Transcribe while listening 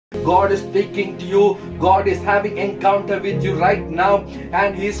God is speaking to you. God is having encounter with you right now,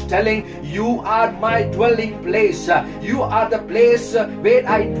 and He is telling, you are my dwelling place. You are the place where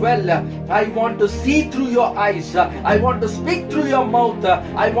I dwell. I want to see through your eyes. I want to speak through your mouth.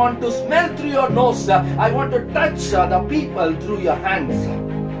 I want to smell through your nose. I want to touch the people through your hands.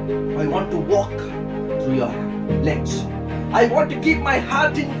 I want to walk through your legs. I want to keep my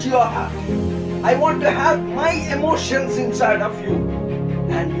heart into your heart. I want to have my emotions inside of you.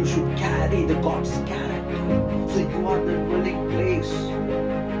 And you should carry the God's character. So you are the dwelling place.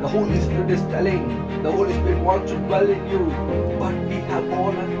 The Holy Spirit is telling, the Holy Spirit wants to dwell in you. But we have all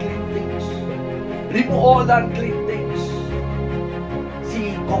unclean things. Remove all the unclean things.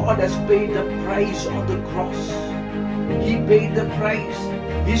 See, God has paid the price on the cross. He paid the price.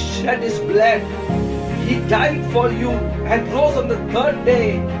 He shed His blood. He died for you and rose on the third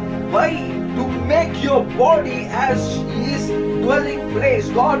day. Why? To make your body as His dwelling place.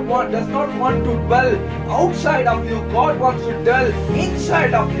 God does not want to dwell outside of you. God wants to dwell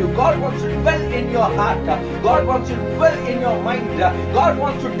inside of you. God wants to dwell in your heart. God wants to dwell in your mind. God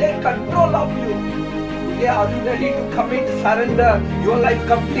wants to take control of you. Today, are you ready to commit, surrender your life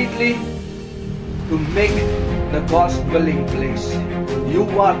completely to make the God's dwelling place? You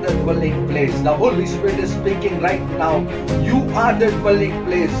are the dwelling place. The Holy Spirit is speaking right now. You are the dwelling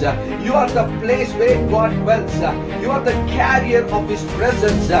place. You are the place where God dwells. You are the carrier of His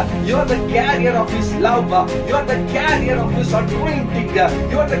presence. You are the carrier of His love. You are the carrier of His anointing.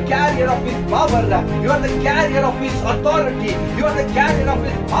 You are the carrier of His power. You are the carrier of His authority. You are the carrier of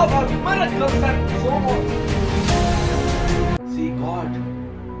His power, miracles and so on. See, God's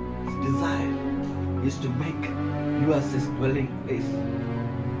desire is to make you as His dwelling place.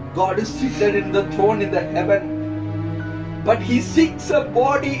 God is seated in the throne in the heaven, but He seeks a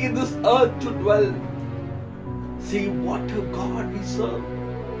body in this earth to dwell. See what a God we serve.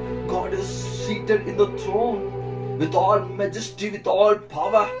 God is seated in the throne with all majesty, with all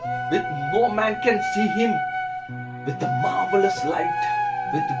power, with no man can see Him, with the marvelous light,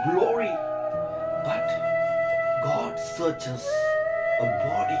 with glory. But God searches a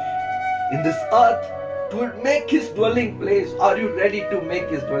body in this earth to make His dwelling place. Are you ready to make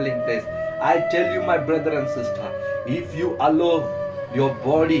His dwelling place? I tell you, my brother and sister, if you allow your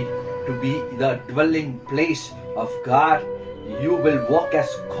body to be the dwelling place of God, you will walk as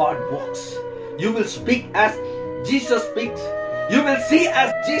God walks. You will speak as Jesus speaks. You will see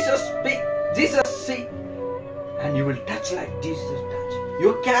as Jesus speaks. Jesus see. And you will touch like Jesus touch.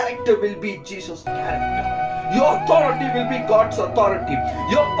 Your character will be Jesus' character. Your authority will be God's authority.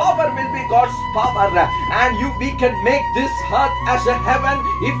 Your power will be God's power. And we can make this earth as a heaven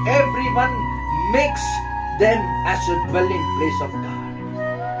if everyone makes them as a dwelling place of God.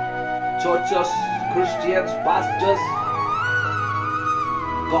 Churches, Christians, pastors,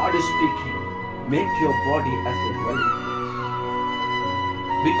 God is speaking. Make your body as a dwelling place.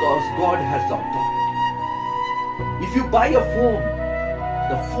 Because God has the authority. If you buy a phone,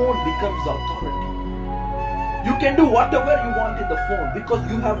 the phone becomes the authority. You can do whatever you want in the phone because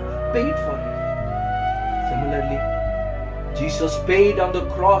you have paid for it. Similarly, Jesus paid on the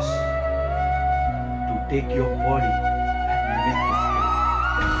cross to take your body and make it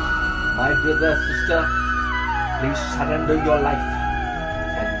free. My brother, sister, please surrender your life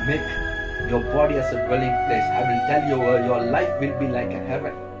and make your body as a dwelling place. I will tell you, your life will be like a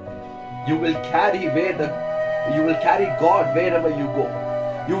heaven. You will carry God wherever you go.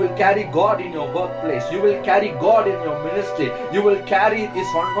 You will carry God in your workplace. You will carry God in your ministry. You will carry His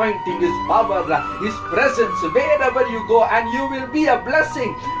anointing, His power, His presence wherever you go, and you will be a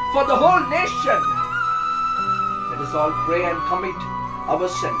blessing for the whole nation. Let us all pray and commit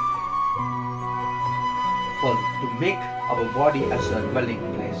ourselves to make our body as a dwelling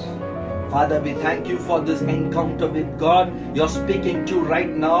place. Father, we thank you for this encounter with God. You're speaking to right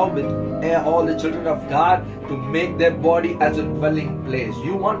now with all the children of God to make their body as a dwelling place.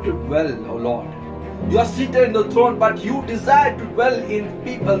 You want to dwell, oh Lord. You are seated in the throne, but you desire to dwell in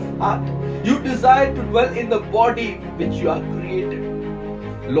people's heart. You desire to dwell in the body which you have created.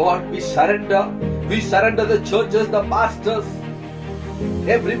 Lord, we surrender. We surrender the churches, the pastors,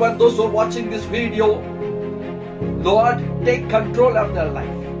 everyone, those who are watching this video. Lord, take control of their life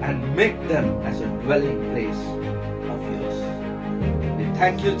and make them as a dwelling place of yours. We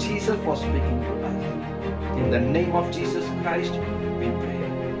thank you, Jesus, for speaking to us. In the name of Jesus Christ, we pray.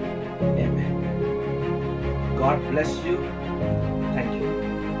 Amen. God bless you.